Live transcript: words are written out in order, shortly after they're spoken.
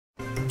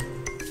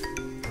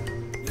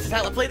is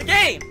how I play the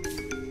game!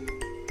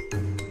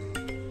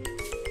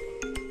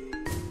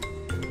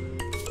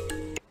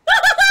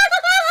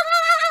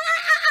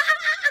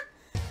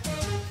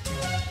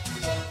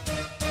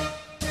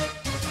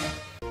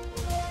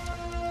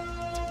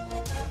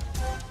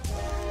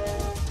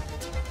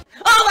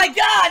 Oh my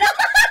god!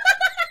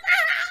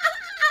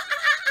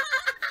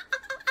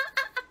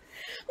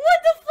 What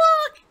the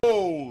fuck?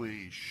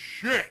 Holy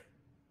shit!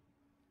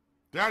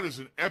 That is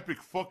an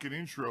epic fucking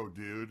intro,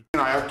 dude.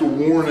 And I have to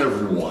warn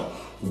everyone.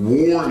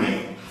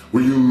 Warning.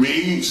 What you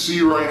may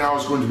see right now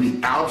is going to be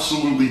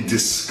absolutely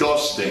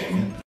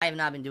disgusting. I have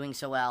not been doing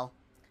so well.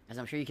 As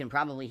I'm sure you can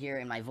probably hear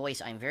in my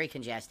voice, I'm very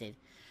congested.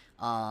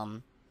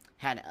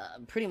 Had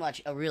pretty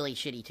much a really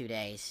shitty 2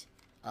 days.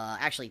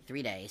 Actually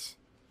 3 days.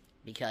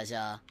 Because,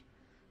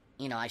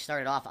 you know, I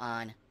started off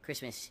on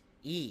Christmas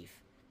Eve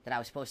that I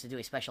was supposed to do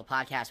a special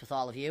podcast with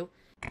all of you.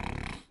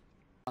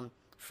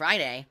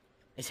 Friday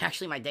is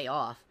actually my day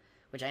off,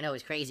 which I know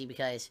is crazy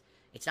because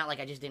it's not like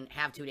I just didn't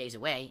have 2 days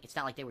away. It's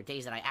not like they were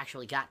days that I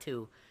actually got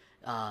to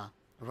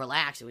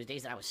relax. It was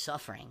days that I was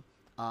suffering.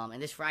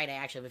 And this Friday, I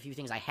actually have a few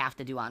things I have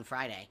to do on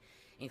Friday,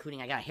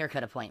 including I got a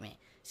haircut appointment.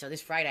 So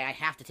this Friday, I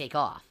have to take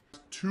off.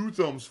 2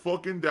 thumbs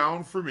fucking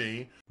down for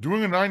me.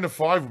 Doing a 9 to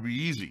 5 would be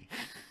easy.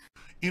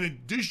 In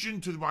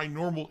addition to my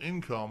normal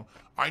income,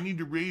 I need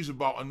to raise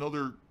about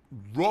another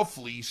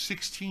roughly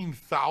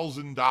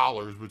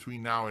 $16,000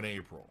 between now and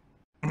April.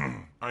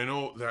 I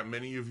know that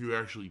many of you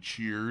actually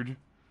cheered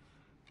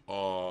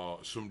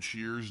some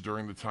cheers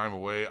during the time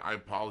away. I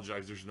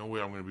apologize. There's no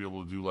way I'm going to be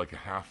able to do like a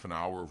half an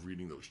hour of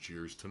reading those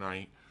cheers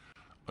tonight,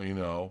 you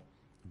know.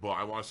 But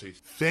I want to say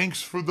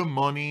thanks for the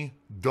money,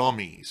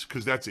 dummies,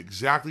 because that's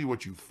exactly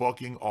what you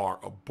fucking are.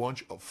 A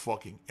bunch of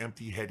fucking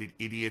empty-headed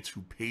idiots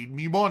who paid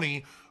me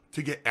money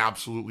to get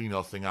absolutely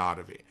nothing out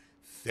of it.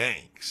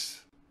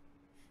 Thanks.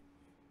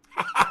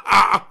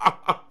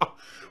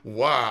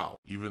 Wow.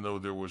 Even though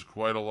there was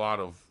quite a lot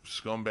of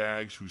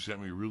scumbags who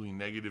sent me really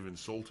negative,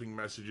 insulting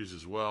messages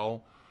as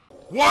well.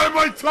 Why am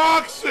I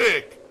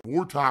toxic?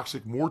 More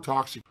toxic, more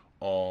toxic.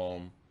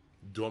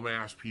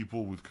 Dumbass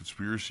people with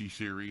conspiracy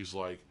theories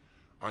like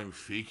I'm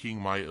faking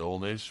my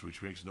illness,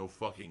 which makes no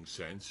fucking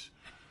sense.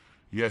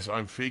 Yes,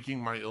 I'm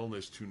faking my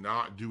illness to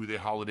not do the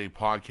holiday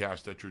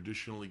podcast that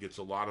traditionally gets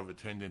a lot of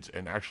attendance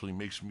and actually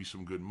makes me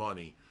some good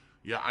money.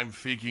 Yeah, I'm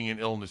faking an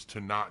illness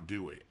to not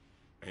do it.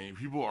 And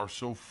people are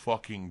so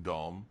fucking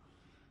dumb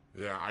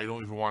that I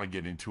don't even want to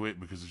get into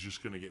it because it's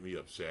just going to get me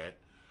upset.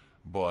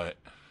 But,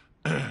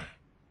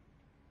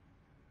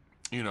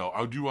 you know,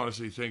 I do want to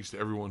say thanks to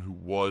everyone who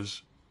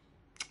was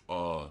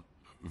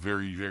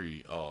very,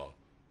 very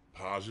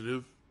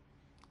positive.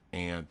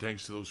 And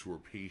thanks to those who were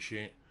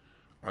patient.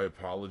 I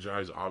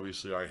apologize.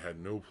 Obviously, I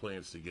had no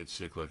plans to get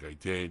sick like I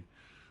did.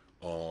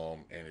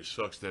 And it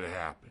sucks that it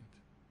happened.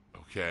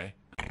 Okay?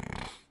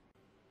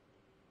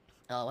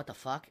 Oh, what the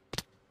fuck?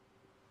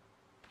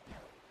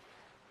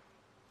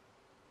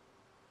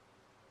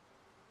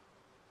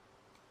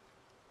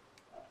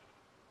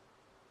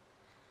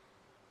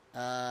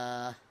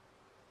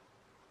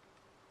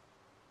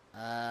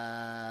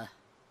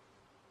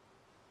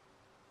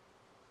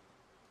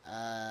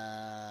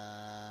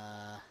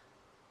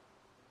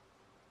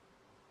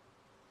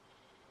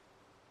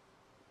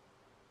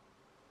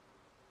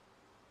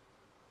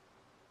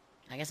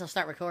 I guess I'll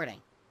start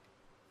recording.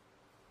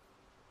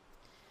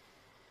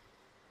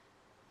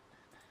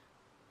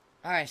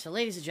 Alright, so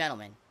ladies and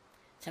gentlemen,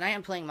 tonight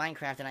I'm playing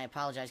Minecraft and I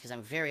apologize because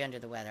I'm very under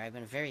the weather. I've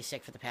been very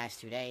sick for the past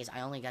 2 days.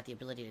 I only got the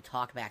ability to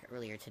talk back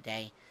earlier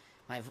today.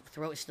 My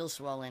throat is still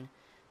swollen.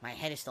 My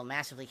head is still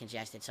massively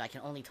congested, so I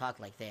can only talk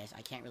like this.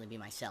 I can't really be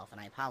myself, and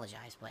I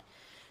apologize, but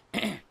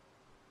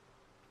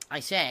I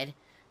said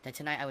that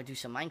tonight I would do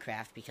some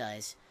Minecraft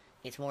because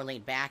it's more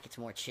laid back, it's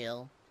more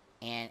chill,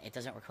 and it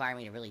doesn't require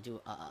me to really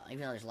do,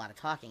 even though there's a lot of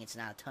talking, it's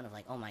not a ton of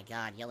like, oh my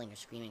god, yelling or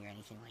screaming or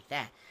anything like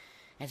that.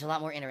 And it's a lot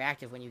more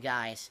interactive when you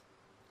guys,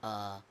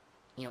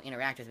 you know,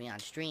 interact with me on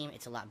stream.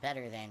 It's a lot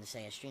better than,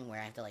 say, a stream where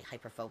I have to like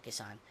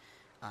hyper-focus on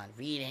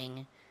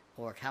reading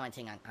or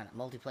commenting on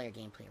multiplayer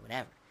gameplay or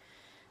whatever.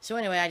 So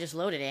anyway, I just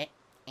loaded it,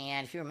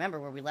 and if you remember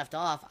where we left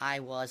off, I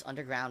was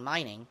underground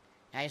mining.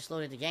 I just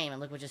loaded the game, and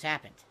look what just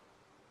happened.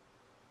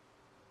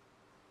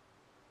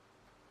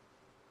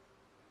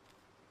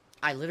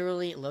 I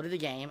literally loaded the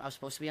game. I was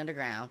supposed to be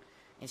underground.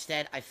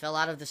 Instead, I fell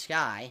out of the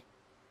sky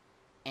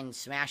and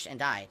smashed and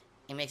died.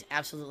 It makes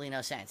absolutely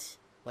no sense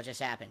what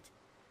just happened.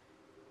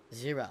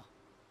 Zero.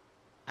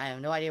 I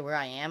have no idea where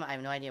I am. I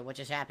have no idea what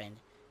just happened.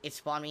 It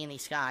spawned me in the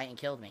sky and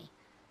killed me.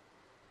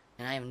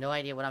 And I have no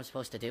idea what I'm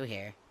supposed to do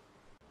here.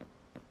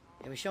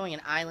 It was showing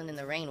an island in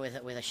the rain with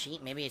a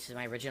sheet. Maybe it's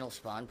my original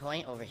spawn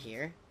point over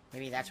here.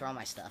 Maybe that's where all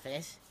my stuff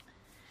is.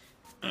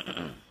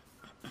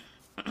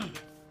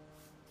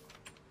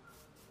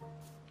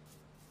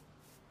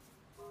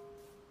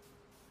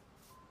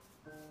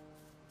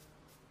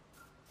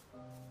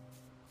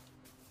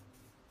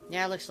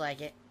 Yeah, looks like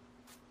it.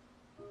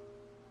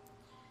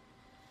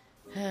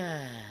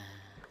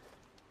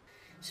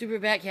 Super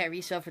Batcat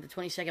resub for the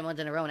 22nd month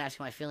in a row and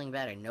asking, am I feeling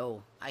better?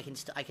 No. I can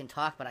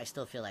talk, but I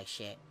still feel like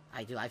shit.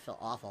 I do. I feel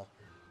awful.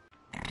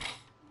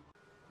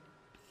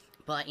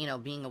 But, you know,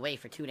 being away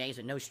for 2 days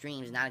with no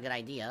streams is not a good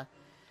idea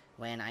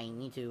when I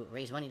need to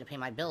raise money to pay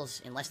my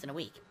bills in less than a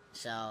week.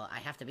 So, I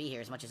have to be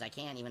here as much as I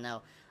can, even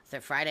though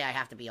Friday I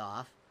have to be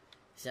off.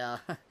 So,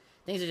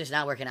 things are just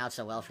not working out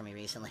so well for me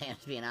recently. I'm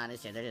just being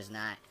honest here. They're just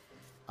not.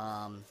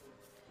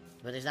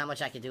 But there's not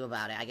much I can do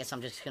about it. I guess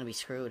I'm just going to be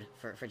screwed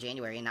for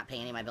January and not pay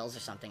any of my bills or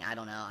something. I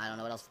don't know. I don't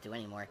know what else to do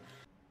anymore.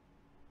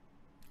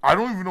 I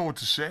don't even know what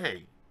to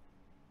say.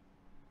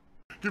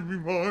 Give me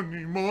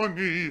money,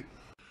 money.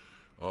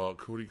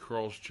 Cody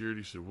Carl's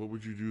Charity said, what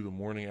would you do the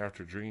morning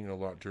after drinking a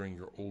lot during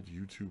your old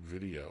YouTube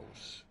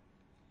videos?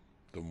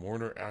 The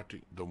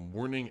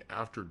morning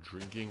after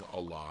drinking a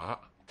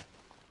lot,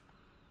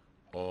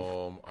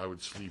 I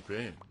would sleep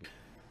in.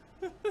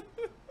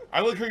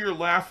 I like how you're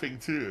laughing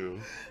too.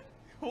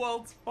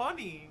 Well, it's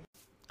funny.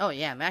 Oh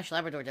yeah, Mash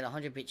Labrador did a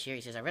 100-bit cheer.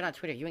 He says, I read on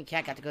Twitter, you and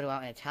Kat got to go to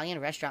an Italian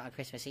restaurant on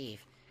Christmas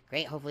Eve.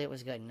 Great, hopefully it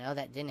was good. No,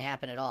 that didn't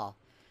happen at all.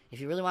 If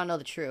you really want to know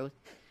the truth,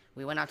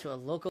 we went out to a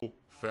local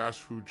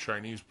fast food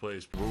Chinese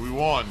place where we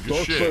won. Good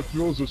Dark shit. Side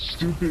feels a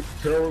stupid,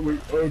 cowardly,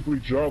 ugly,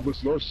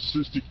 jobless,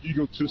 narcissistic,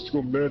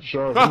 egotistical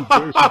man-child who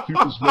begs for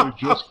people's money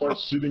just by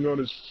sitting on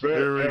his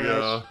fat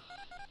ass,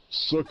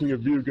 sucking a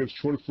video games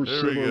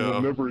 24/7 and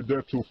will never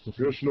adapt to a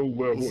professional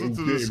level in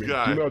gaming. Do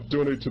not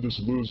donate to this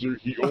loser.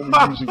 He only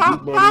using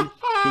your money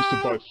just to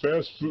buy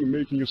fast food,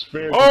 making his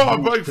fans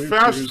I'm buying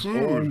fast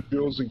food.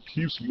 Bills and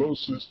keeps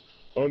Moses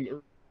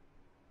unearned.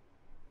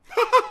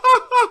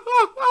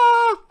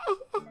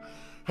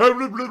 Okay.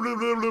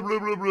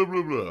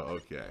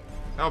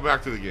 Now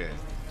back to the game.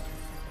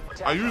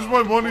 I use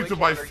my money to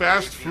buy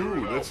fast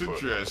food. That's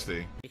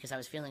interesting. Because I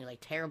was feeling like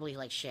terribly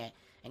like shit.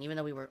 And even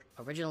though we were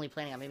originally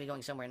planning on maybe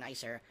going somewhere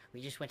nicer,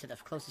 we just went to the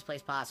closest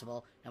place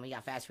possible and we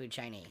got fast food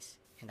Chinese.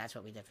 And that's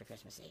what we did for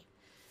Christmas Eve.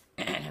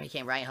 And we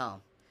came right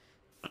home.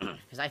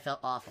 Because I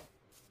felt awful.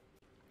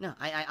 No,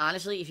 I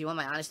honestly, if you want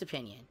my honest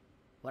opinion,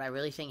 what I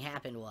really think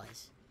happened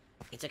was,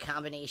 it's a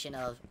combination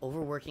of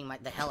overworking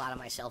the hell out of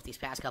myself these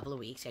past couple of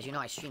weeks. As you know,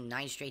 I streamed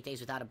 9 straight days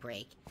without a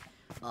break.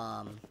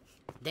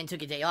 Then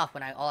took a day off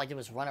when all I did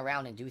was run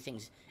around and do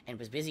things and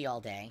was busy all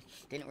day.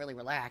 Didn't really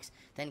relax.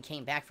 Then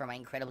came back for my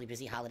incredibly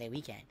busy holiday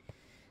weekend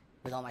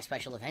with all my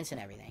special events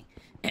and everything.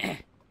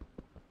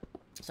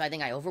 So I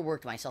think I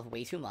overworked myself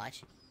way too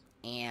much.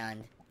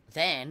 And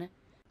then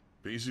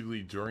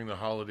basically during the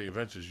holiday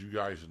events, as you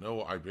guys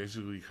know, I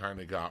basically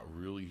kind of got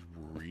really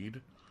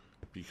worried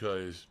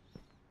because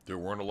there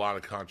weren't a lot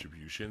of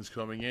contributions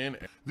coming in.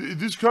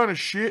 This kind of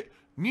shit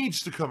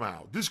needs to come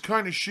out. This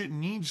kind of shit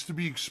needs to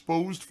be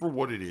exposed for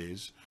what it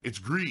is. It's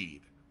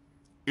greed.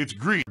 It's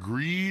greed.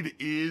 Greed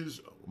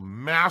is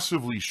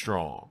massively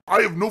strong.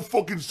 I have no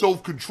fucking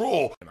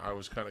self-control. And I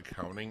was kind of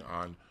counting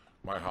on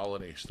my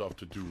holiday stuff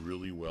to do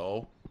really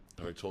well.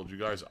 And I told you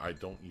guys,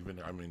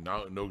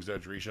 no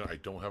exaggeration, I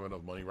don't have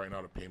enough money right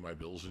now to pay my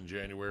bills in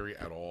January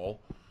at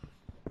all.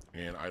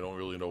 And I don't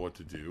really know what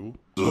to do.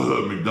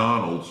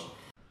 McDonald's.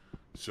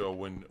 So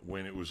when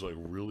it was like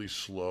really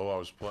slow, I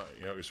was playing,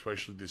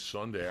 especially this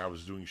Sunday, I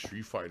was doing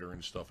Street Fighter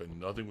and stuff, and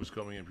nothing was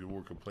coming in. People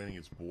were complaining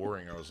it's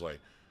boring. I was like,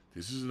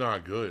 this is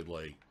not good.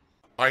 Like,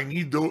 I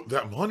need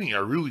that money. I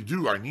really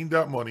do. I need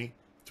that money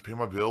to pay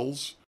my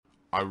bills.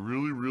 I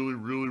really, really,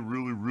 really,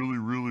 really, really,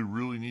 really,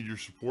 really need your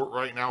support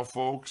right now,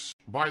 folks.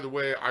 By the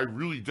way, I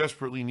really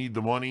desperately need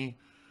the money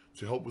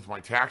to help with my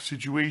tax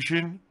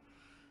situation.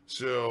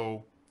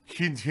 So,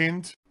 hint,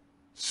 hint,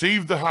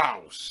 save the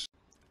house.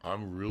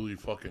 I'm really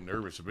fucking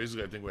nervous. So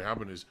basically, I think what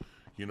happened is,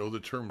 you know the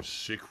term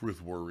sick with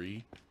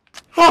worry?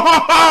 Oh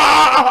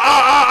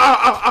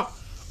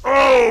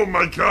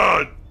my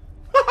god!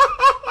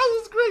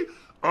 That's great!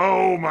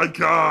 Oh my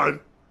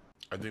god!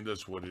 I think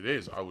that's what it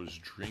is. I was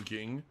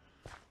drinking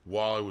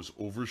while I was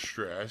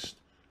overstressed,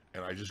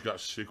 and I just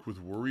got sick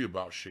with worry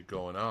about shit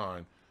going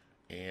on,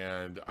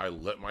 and I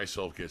let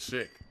myself get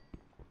sick.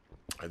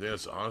 I think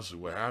that's honestly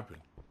what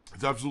happened.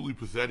 It's absolutely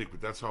pathetic,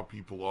 but that's how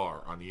people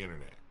are on the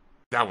internet.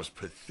 That was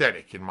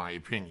pathetic, in my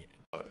opinion.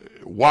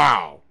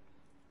 Wow.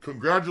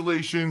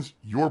 Congratulations,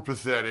 you're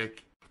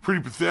pathetic.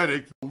 Pretty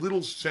pathetic.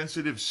 Little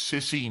sensitive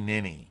sissy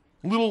ninny.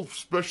 Little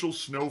special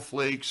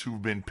snowflakes who've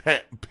been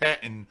pet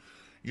and,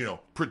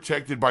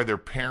 protected by their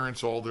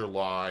parents all their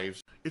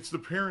lives. It's the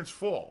parents'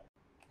 fault.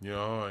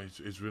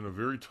 It's been a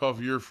very tough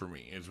year for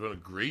me. It's been a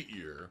great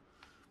year,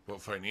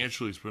 but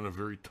financially it's been a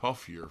very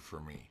tough year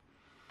for me,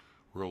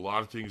 where a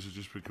lot of things have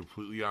just been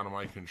completely out of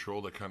my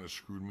control that kind of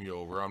screwed me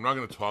over. I'm not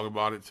going to talk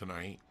about it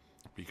tonight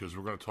because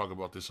we're going to talk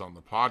about this on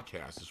the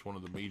podcast. It's one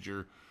of the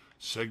major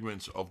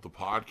segments of the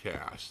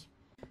podcast.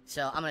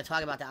 So I'm going to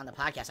talk about that on the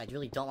podcast. I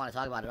really don't want to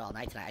talk about it all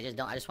night tonight.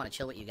 I just want to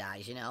chill with you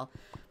guys, But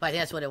I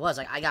think that's what it was.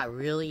 Like, I got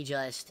really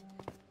just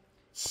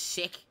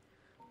sick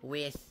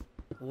with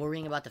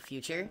worrying about the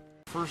future.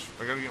 First,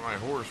 I got to get my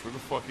horse. Where the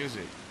fuck is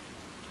it?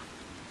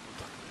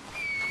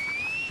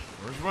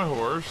 Where's my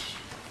horse?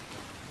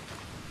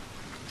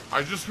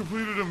 I just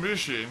completed a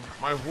mission.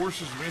 My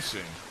horse is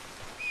missing.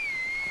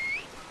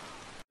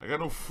 I got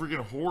no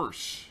friggin'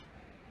 horse.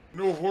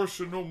 No horse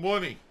and no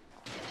money.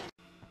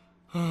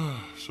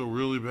 So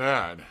really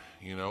bad.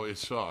 You know, it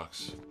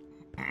sucks.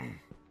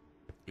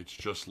 It's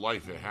just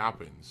life. It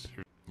happens.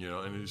 You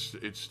know, and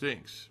it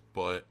stinks.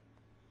 But,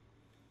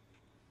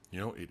 you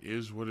know, it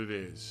is what it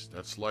is.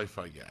 That's life,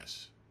 I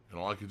guess. And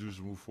all I can do is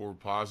move forward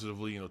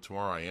positively. You know,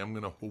 tomorrow I am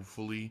going to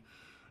hopefully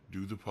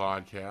do the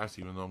podcast,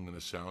 even though I'm going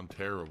to sound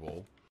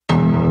terrible.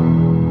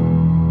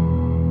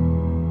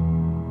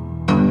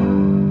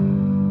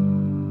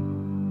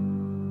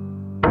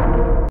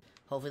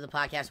 Hopefully the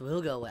podcast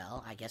will go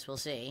well. I guess we'll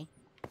see.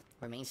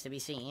 Remains to be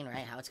seen,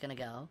 right, how it's going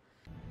to go.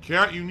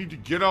 Cat, you need to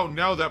get out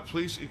now. That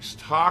place is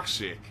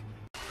toxic.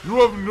 You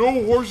have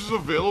no horses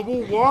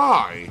available?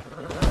 Why?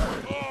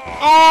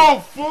 Oh,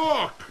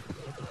 fuck!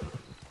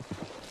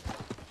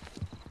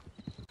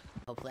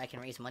 Hopefully I can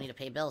raise money to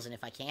pay bills, and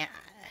if I can't,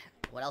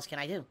 what else can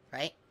I do,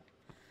 right?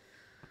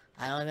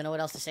 I don't even know what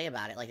else to say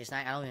about it. Like, it's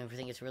not, I don't even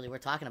think it's really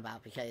worth talking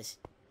about, because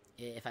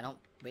if I don't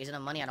raise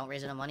enough money, I don't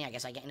raise enough money, I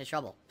guess I get into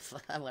trouble.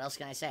 What else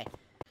can I say?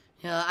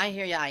 You know, I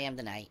hear ya, I am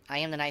the knight. I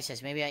am the knight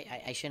says maybe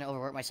I shouldn't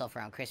overwork myself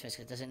around Christmas,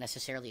 because it doesn't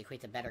necessarily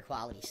equate to better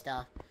quality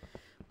stuff.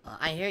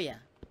 I hear ya.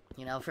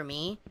 You know, for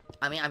me,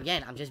 I mean,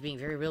 again, I'm just being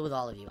very real with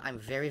all of you. I'm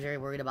very, very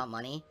worried about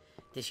money.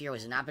 This year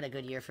has not been a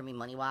good year for me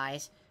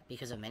money-wise,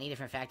 because of many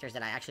different factors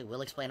that I actually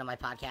will explain on my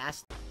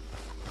podcast.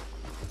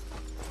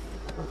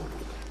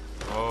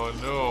 Oh,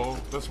 no.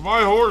 That's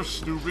my horse,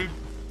 stupid.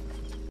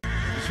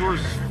 This horse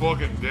is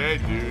fucking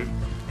dead, dude.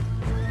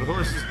 The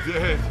horse is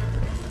dead.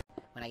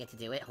 When I get to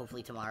do it,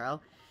 hopefully tomorrow.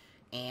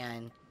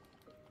 And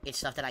it's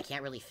stuff that I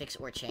can't really fix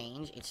or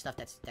change. It's stuff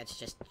that's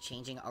just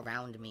changing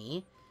around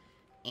me.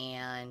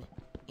 And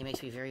it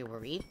makes me very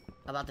worried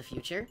about the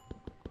future.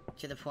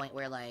 To the point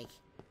where, like,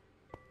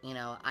 you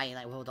know,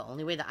 well, the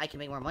only way that I can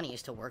make more money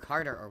is to work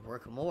harder or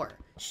work more.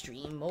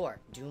 Stream more.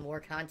 Do more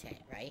content,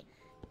 right?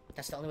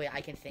 That's the only way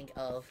I can think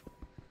of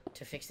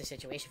to fix the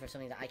situation for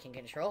something that I can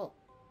control.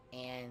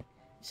 And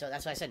so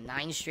that's why I said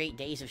 9 straight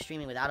days of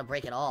streaming without a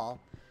break at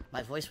all.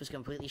 My voice was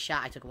completely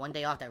shot. I took one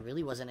day off that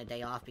really wasn't a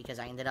day off because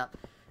I ended up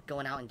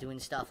going out and doing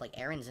stuff like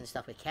errands and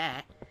stuff with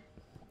Kat.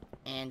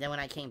 And then when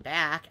I came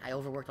back, I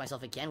overworked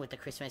myself again with the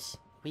Christmas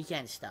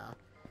weekend stuff.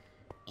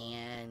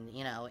 And,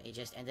 you know, it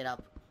just ended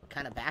up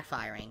kind of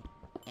backfiring.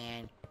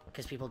 And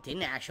because people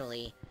didn't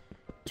actually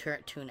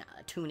tune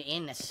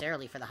in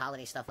necessarily for the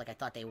holiday stuff like I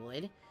thought they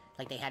would,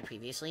 like they had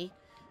previously.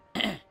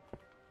 So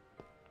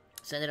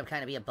it ended up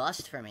kind of be a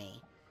bust for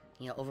me.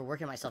 You know,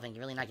 overworking myself and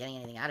really not getting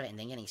anything out of it and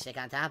then getting sick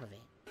on top of it.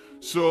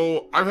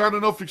 So, I've had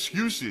enough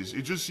excuses.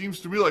 It just seems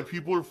to me like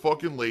people are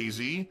fucking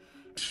lazy.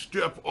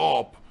 Step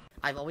up.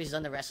 I've always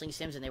done the wrestling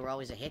sims and they were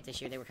always a hit.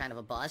 This year they were kind of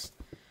a bust.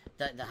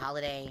 The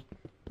holiday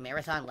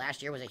marathon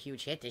last year was a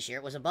huge hit. This year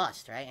it was a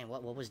bust, right? And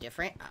what was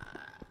different?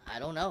 I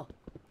don't know.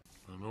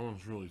 No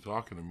one's really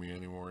talking to me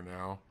anymore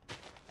now.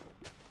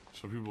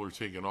 Some people are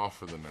taking off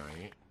for the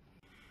night.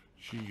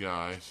 Gee,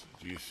 guys,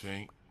 do you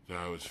think that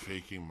I was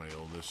faking my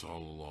illness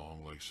all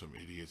along like some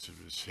idiots have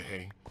been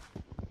saying?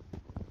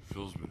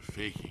 Phil's been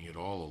faking it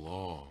all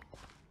along.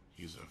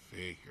 He's a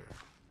faker.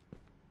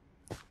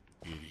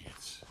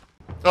 Idiots.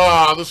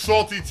 Ah, the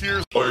salty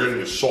tears. Oh, you're gonna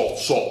get salt.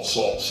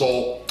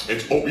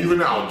 It's even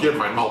now, again,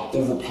 my mouth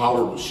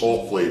overpowered with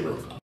salt flavor.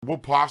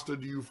 What pasta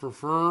do you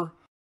prefer?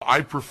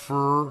 I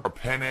prefer a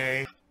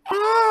penne.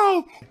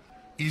 Oh!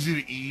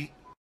 Easy to eat.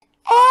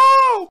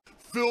 Oh!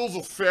 Phil's a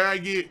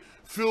faggot.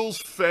 Phil's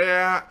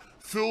fat.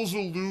 Phil's a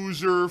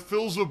loser.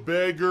 Phil's a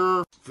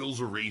beggar.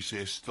 Phil's a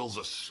racist. Phil's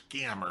a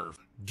scammer.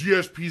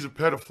 DSP's a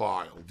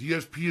pedophile.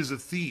 DSP is a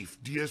thief.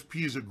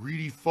 DSP is a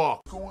greedy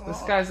fuck.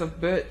 This guy's a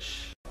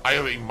bitch. I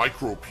have a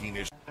micro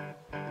penis.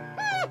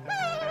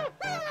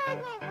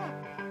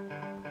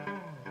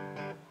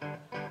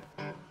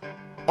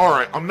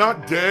 Alright, I'm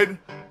not dead,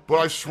 but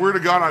I swear to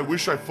God I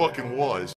wish I fucking was.